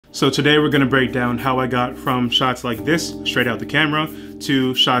So today we're gonna break down how I got from shots like this, straight out the camera,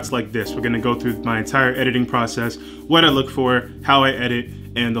 to shots like this. We're gonna go through my entire editing process, what I look for, how I edit,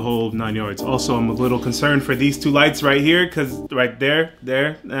 and the whole 9 yards. Also, I'm a little concerned for these two lights right here, because right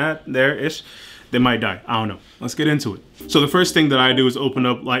there-ish, they might die. I don't know. Let's get into it. So the first thing that I do is open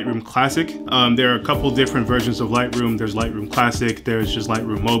up Lightroom Classic. There are a couple different versions of Lightroom. There's Lightroom Classic, there's just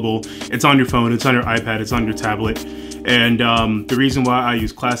Lightroom Mobile. It's on your phone, it's on your iPad, it's on your tablet. And the reason why I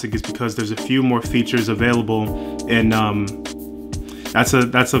use Classic is because there's a few more features available, and that's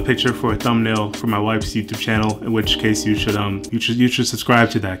a picture for a thumbnail for my wife's YouTube channel. In which case you should subscribe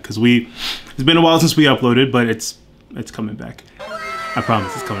to that, because it's been a while since we uploaded, but it's coming back. I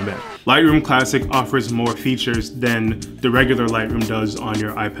promise it's coming back. Lightroom Classic offers more features than the regular Lightroom does on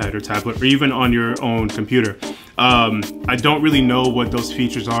your iPad or tablet, or even on your own computer. I don't really know what those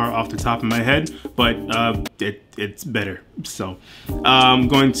features are off the top of my head, but it's better. So I'm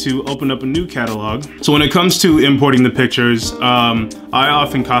going to open up a new catalog. So when it comes to importing the pictures, I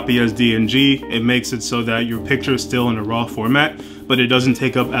often copy as DNG. It makes it so that your picture is still in a RAW format, but it doesn't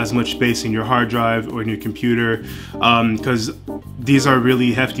take up as much space in your hard drive or in your computer, because these are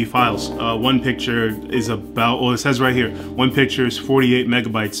really hefty files. One picture is about, well, it says right here, one picture is 48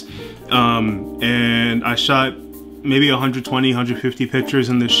 megabytes. And I shot maybe 120, 150 pictures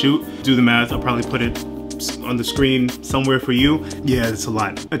in this shoot. Do the math, I'll probably put it on the screen somewhere for you. Yeah, it's a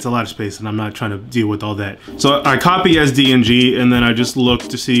lot of space, and I'm not trying to deal with all that. So I copy as DNG, and then I just look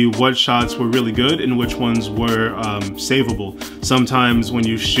to see what shots were really good and which ones were savable. Sometimes when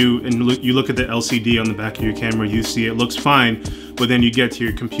you shoot and you look at the LCD on the back of your camera, you see it looks fine, but then you get to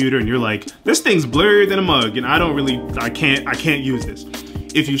your computer and you're like, this thing's blurrier than a mug, and I can't use this.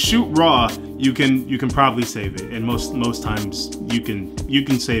 If you shoot raw, you can probably save it, and most times you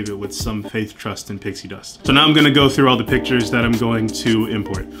can save it with some faith, trust, and pixie dust. So now I'm gonna go through all the pictures that I'm going to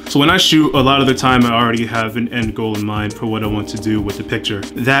import. So when I shoot, a lot of the time I already have an end goal in mind for what I want to do with the picture.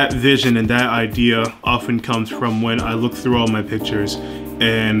 That vision and that idea often comes from when I look through all my pictures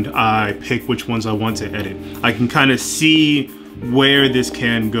and I pick which ones I want to edit. I can kind of see where this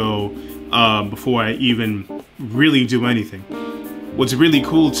can go before I even really do anything. What's really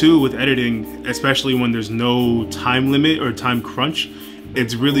cool too with editing, especially when there's no time limit or time crunch,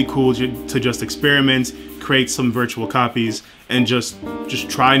 it's really cool to just experiment, create some virtual copies, and just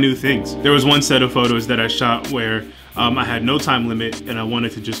try new things. There was one set of photos that I shot where I had no time limit and I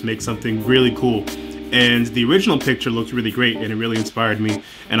wanted to just make something really cool. And the original picture looked really great and it really inspired me.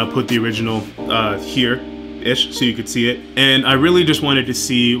 And I'll put the original here-ish so you could see it. And I really just wanted to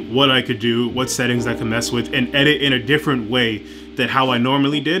see what I could do, what settings I could mess with, and edit in a different way than how I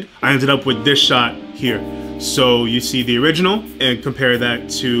normally did. I ended up with this shot here. So you see the original and compare that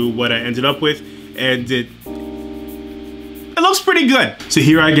to what I ended up with, and it looks pretty good. So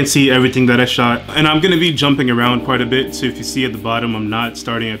here I can see everything that I shot, and I'm gonna be jumping around quite a bit. So if you see at the bottom, I'm not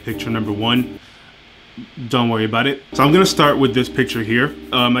starting at picture number 1. Don't worry about it. So I'm gonna start with this picture here.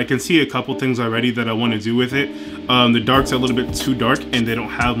 I can see a couple things already that I want to do with it. The darks are a little bit too dark and they don't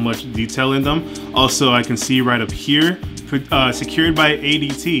have much detail in them. Also, I can see right up here, secured by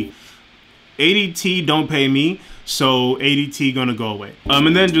ADT. ADT don't pay me, so ADT gonna go away.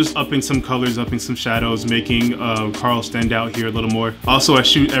 And then just upping some colors, upping some shadows, making Carl stand out here a little more. Also, I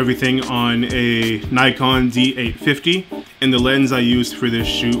shoot everything on a Nikon D850, and the lens I used for this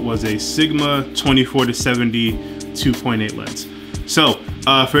shoot was a Sigma 24-70 2.8 lens. So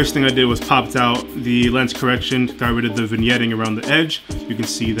first thing I did was popped out the lens correction, got rid of the vignetting around the edge. You can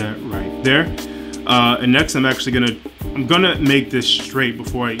see that right there. And next I'm gonna make this straight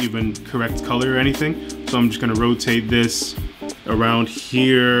before I even correct color or anything. So I'm just gonna rotate this around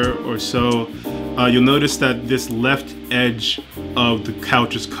here or so. You'll notice that this left edge of the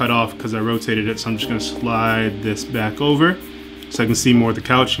couch is cut off because I rotated it. So I'm just gonna slide this back over so I can see more of the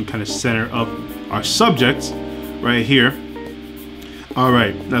couch and kind of center up our subject right here. All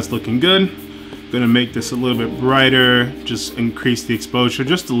right, that's looking good. Gonna make this a little bit brighter, just increase the exposure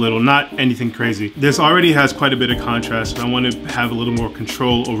just a little, not anything crazy. This already has quite a bit of contrast, and I want to have a little more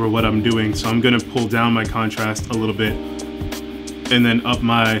control over what I'm doing, so I'm gonna pull down my contrast a little bit and then up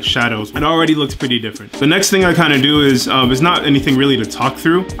my shadows. It already looks pretty different. The next thing I kind of do is not anything really to talk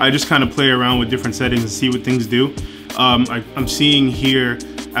through. I just kind of play around with different settings and see what things do. I'm seeing here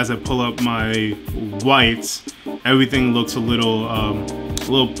as I pull up my whites, everything looks a little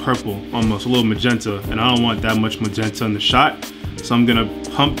purple, almost a little magenta, and I don't want that much magenta in the shot, so I'm gonna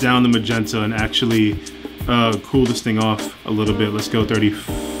pump down the magenta and actually cool this thing off a little bit. Let's go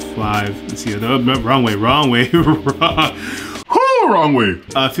 35. Let's see, wrong way. Wrong way.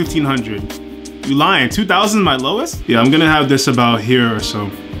 1500. You lying? 2000 is my lowest? Yeah, I'm gonna have this about here or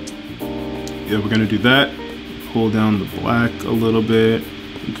so. Yeah, we're gonna do that. Pull down the black a little bit,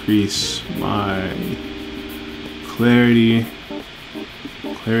 increase my clarity.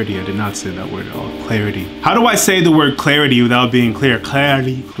 Clarity, I did not say that word at all. Clarity. How do I say the word clarity without being clear?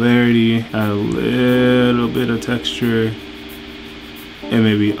 Clarity. Clarity, add a little bit of texture, and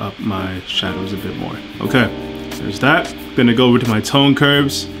maybe up my shadows a bit more. Okay, there's that. Gonna go over to my tone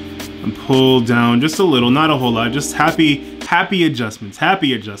curves and pull down just a little, not a whole lot, just happy adjustments,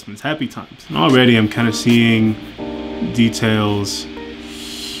 happy times. And already I'm kind of seeing details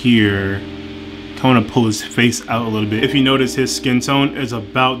here. I want to pull his face out a little bit. If you notice, his skin tone is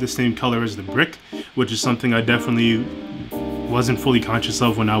about the same color as the brick, which is something I definitely wasn't fully conscious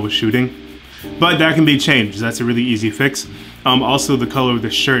of when I was shooting. But that can be changed. That's a really easy fix. Also, the color of the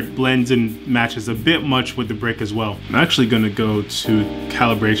shirt blends and matches a bit much with the brick as well. I'm actually going to go to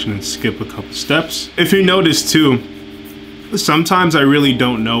calibration and skip a couple steps. If you notice too, sometimes I really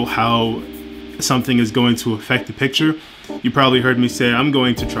don't know how something is going to affect the picture. You probably heard me say, I'm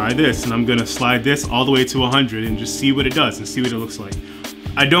going to try this and I'm going to slide this all the way to 100 and just see what it does and see what it looks like.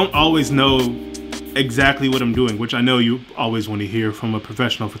 I don't always know exactly what I'm doing, which I know you always want to hear from a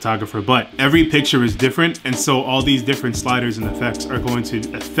professional photographer, but every picture is different, and so all these different sliders and effects are going to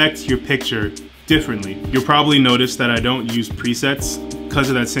affect your picture differently. You'll probably notice that I don't use presets because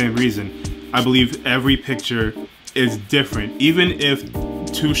of that same reason. I believe every picture is different. Even if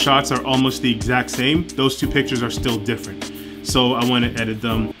two shots are almost the exact same, those two pictures are still different. So I want to edit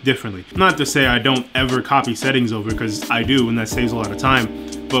them differently. Not to say I don't ever copy settings over, because I do, and that saves a lot of time.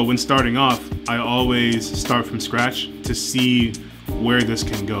 But when starting off, I always start from scratch to see where this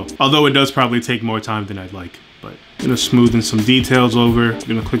can go. Although it does probably take more time than I'd like. But I'm gonna smoothen some details over. I'm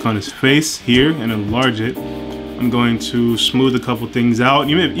gonna click on his face here and enlarge it. I'm going to smooth a couple things out.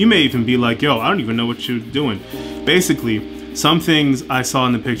 You may even be like, yo, I don't even know what you're doing. Basically, some things I saw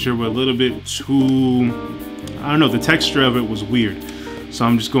in the picture were a little bit too, I don't know, the texture of it was weird. So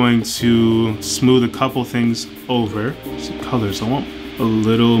I'm just going to smooth a couple things over. Some colors, I want a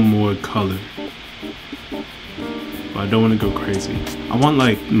little more color. But I don't want to go crazy. I want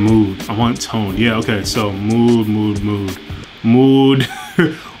like mood, I want tone. Yeah, okay, so mood. Mood.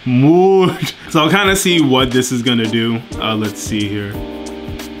 So I'll kind of see what this is gonna do. Let's see here.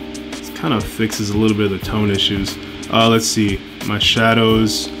 This kind of fixes a little bit of the tone issues. Let's see, my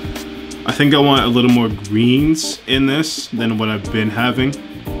shadows. I think I want a little more greens in this than what I've been having.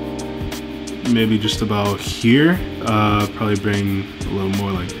 Maybe just about here. Probably bring a little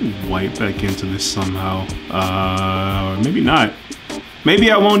more like white back into this somehow. Or maybe not.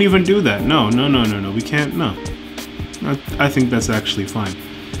 Maybe I won't even do that. No, we can't, no. I think that's actually fine.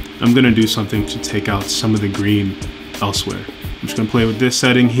 I'm gonna do something to take out some of the green elsewhere. I'm just gonna play with this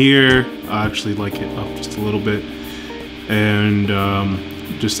setting here. I actually like it up just a little bit. And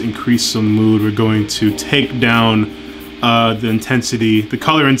just increase some mood. We're going to take down the intensity, the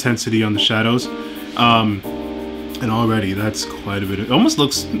color intensity on the shadows. And already that's quite a bit. It almost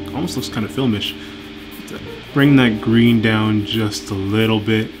looks kind of filmish. Bring that green down just a little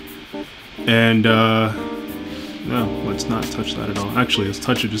bit. And no, let's not touch that at all. Actually, let's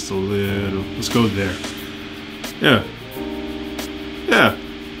touch it just a little. Let's go there. Yeah.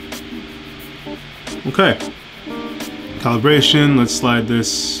 Okay. Calibration, let's slide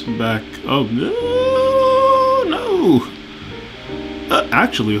this back. Oh, no.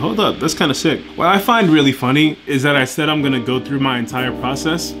 Actually, hold up, that's kind of sick. What I find really funny is that I said I'm gonna go through my entire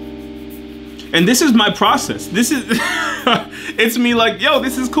process. And this is my process. This is, it's me like, yo,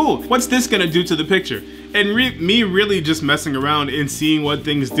 this is cool. What's this gonna do to the picture? And me really just messing around and seeing what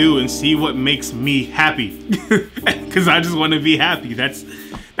things do and see what makes me happy. Because I just want to be happy. That's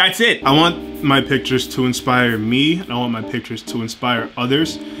it. I want my pictures to inspire me, and I want my pictures to inspire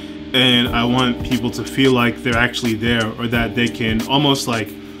others, and I want people to feel like they're actually there, or that they can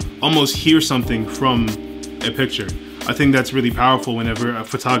almost hear something from a picture. I think that's really powerful whenever a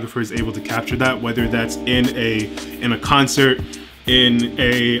photographer is able to capture that, whether that's in a concert, in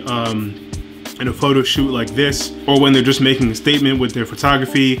a photo shoot like this, or when they're just making a statement with their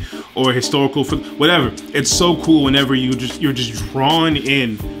photography or historical, whatever. It's so cool whenever you're just drawn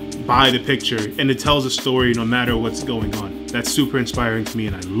in by the picture and it tells a story no matter what's going on. That's super inspiring to me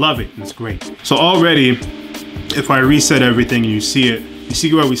and I love it, and it's great. So already, if I reset everything and you see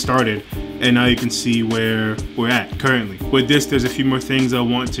where we started, and now you can see where we're at currently. With this, there's a few more things I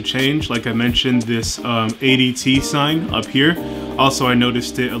want to change. Like I mentioned, this ADT sign up here. Also, I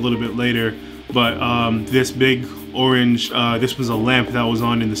noticed it a little bit later, but this big orange, this was a lamp that was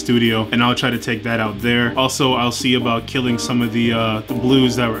on in the studio, and I'll try to take that out there. Also, I'll see about killing some of the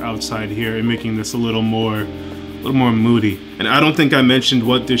blues that were outside here and making this a little more little more moody. And I don't think I mentioned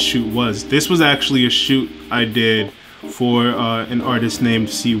what this shoot was. This was actually a shoot I did for an artist named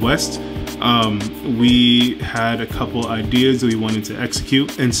C West. We had a couple ideas that we wanted to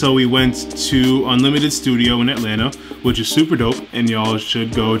execute, and so we went to Unlimited Studio in Atlanta, which is super dope, and y'all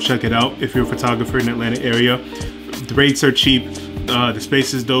should go check it out if you're a photographer in the Atlanta area. The rates are cheap, the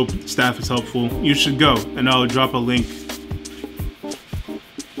space is dope, staff is helpful. You should go, and I'll drop a link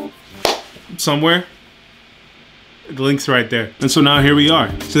somewhere. The link's right there. And so now here we are.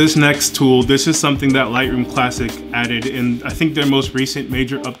 So this next tool, this is something that Lightroom Classic added in, I think, their most recent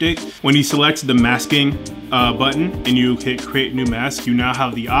major update. When you select the masking button and you hit create new mask, you now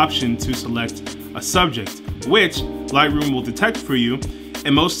have the option to select a subject, which Lightroom will detect for you.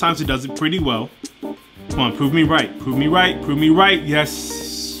 And most times it does it pretty well. Come on, prove me right, prove me right, prove me right. Yes,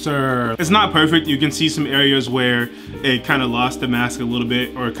 sir. It's not perfect. You can see some areas where it kind of lost the mask a little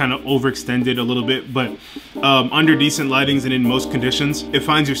bit or kind of overextended a little bit, but under decent lightings and in most conditions, it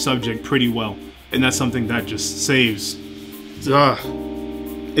finds your subject pretty well. And that's something that just saves,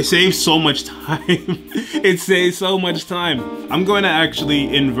 it saves so much time. It saves so much time. I'm going to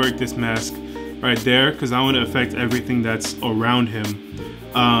actually invert this mask right there because I want to affect everything that's around him.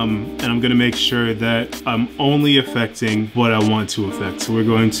 And I'm gonna make sure that I'm only affecting what I want to affect. So we're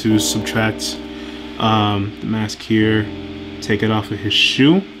going to subtract the mask here, take it off of his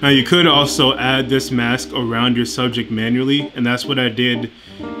shoe. Now you could also add this mask around your subject manually, and that's what I did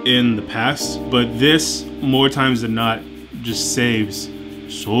in the past. But this, more times than not, just saves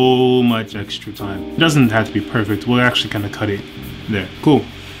so much extra time. It doesn't have to be perfect. We'll actually kind of cut it there. Cool.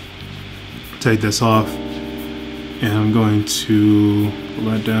 Take this off. And I'm going to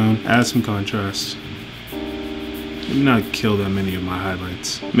pull that down, add some contrast. Maybe not kill that many of my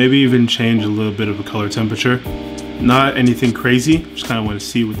highlights. Maybe even change a little bit of a color temperature. Not anything crazy, just kind of want to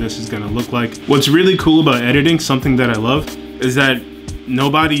see what this is gonna look like. What's really cool about editing, something that I love, is that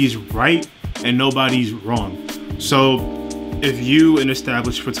nobody's right and nobody's wrong. So if you, an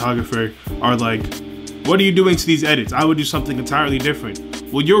established photographer, are like, what are you doing to these edits? I would do something entirely different.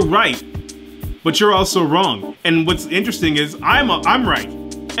 Well, you're right, but you're also wrong. And what's interesting is I'm right,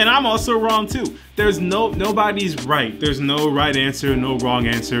 and I'm also wrong too. There's nobody's right. There's no right answer, no wrong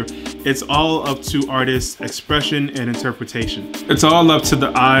answer. It's all up to artist's expression and interpretation. It's all up to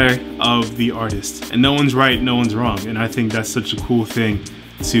the eye of the artist, and no one's right, no one's wrong. And I think that's such a cool thing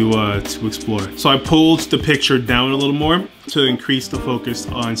to explore. So I pulled the picture down a little more to increase the focus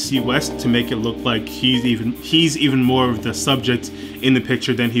on C West, to make it look like he's even more of the subject in the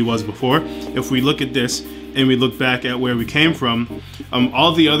picture than he was before. If we look at this and we look back at where we came from,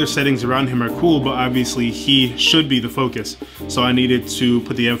 all the other settings around him are cool, but obviously he should be the focus. So I needed to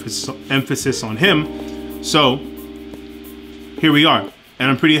put the emphasis on him. So here we are. And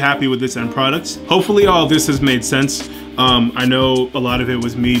I'm pretty happy with this end product. Hopefully all this has made sense. I know a lot of it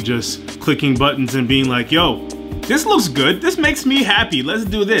was me just clicking buttons and being like, yo, this looks good, this makes me happy, let's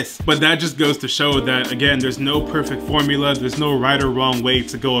do this. But that just goes to show that, again, there's no perfect formula, there's no right or wrong way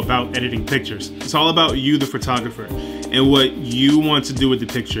to go about editing pictures. It's all about you, the photographer, and what you want to do with the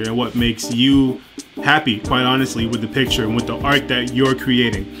picture and what makes you happy, quite honestly, with the picture and with the art that you're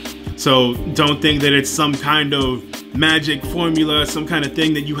creating. So don't think that it's some kind of magic formula, some kind of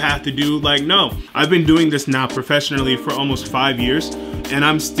thing that you have to do. Like, no, I've been doing this now professionally for almost 5 years, and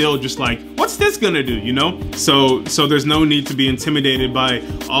I'm still just like, what's this gonna do, you know? So there's no need to be intimidated by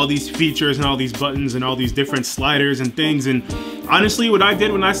all these features and all these buttons and all these different sliders and things. And honestly, what I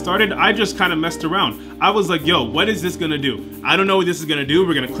did when I started, I just kind of messed around. I was like, yo, what is this gonna do? I don't know what this is gonna do.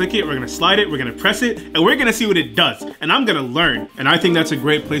 We're gonna click it, we're gonna slide it, we're gonna press it, and we're gonna see what it does. And I'm gonna learn. And I think that's a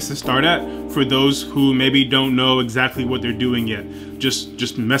great place to start at for those who maybe don't know exactly what they're doing yet.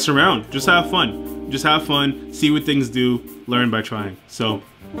 Just mess around, just have fun. Just have fun, see what things do, learn by trying. So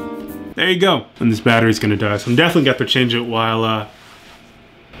there you go. And this battery's gonna die, so I'm definitely gonna have to change it while it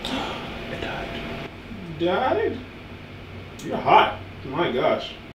died. Died? You're hot. My gosh.